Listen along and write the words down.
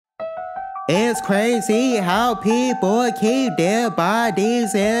It's crazy how people keep their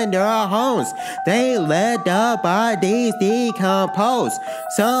bodies in their homes. They let the bodies decompose.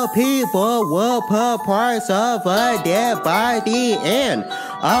 Some people will put parts of a dead body in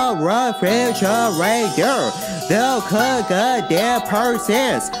a refrigerator. They'll cook a dead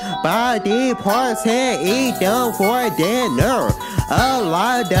person's body parts and eat them for dinner. A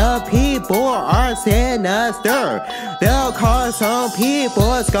lot of people are sinister. They'll cause some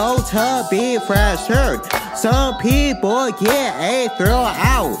people's go to be fractured. Some people get a thrill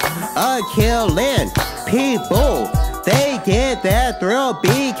out of killing people. They get that thrill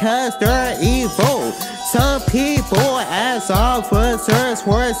because they're evil. Some people ask officers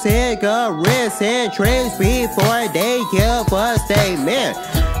for cigarettes and drinks before they give a statement.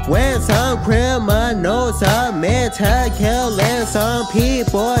 When some criminals admit to killing some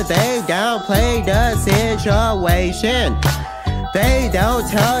people, they downplay the situation. They don't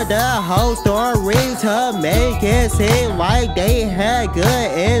tell the whole story to make it seem like they had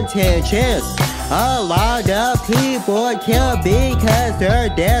good intentions. A lot of people kill because they're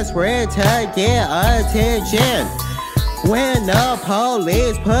desperate to get attention. When the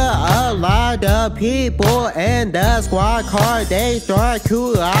police put a lot of people in the squad car, they start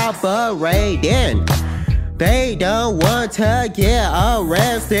cooperating. They don't want to get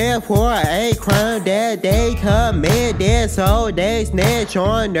arrested for a crime that they committed, so they snitch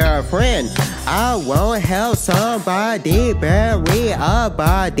on their friend. I won't help somebody bury a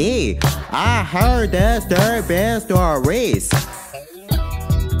body. I heard disturbing stories.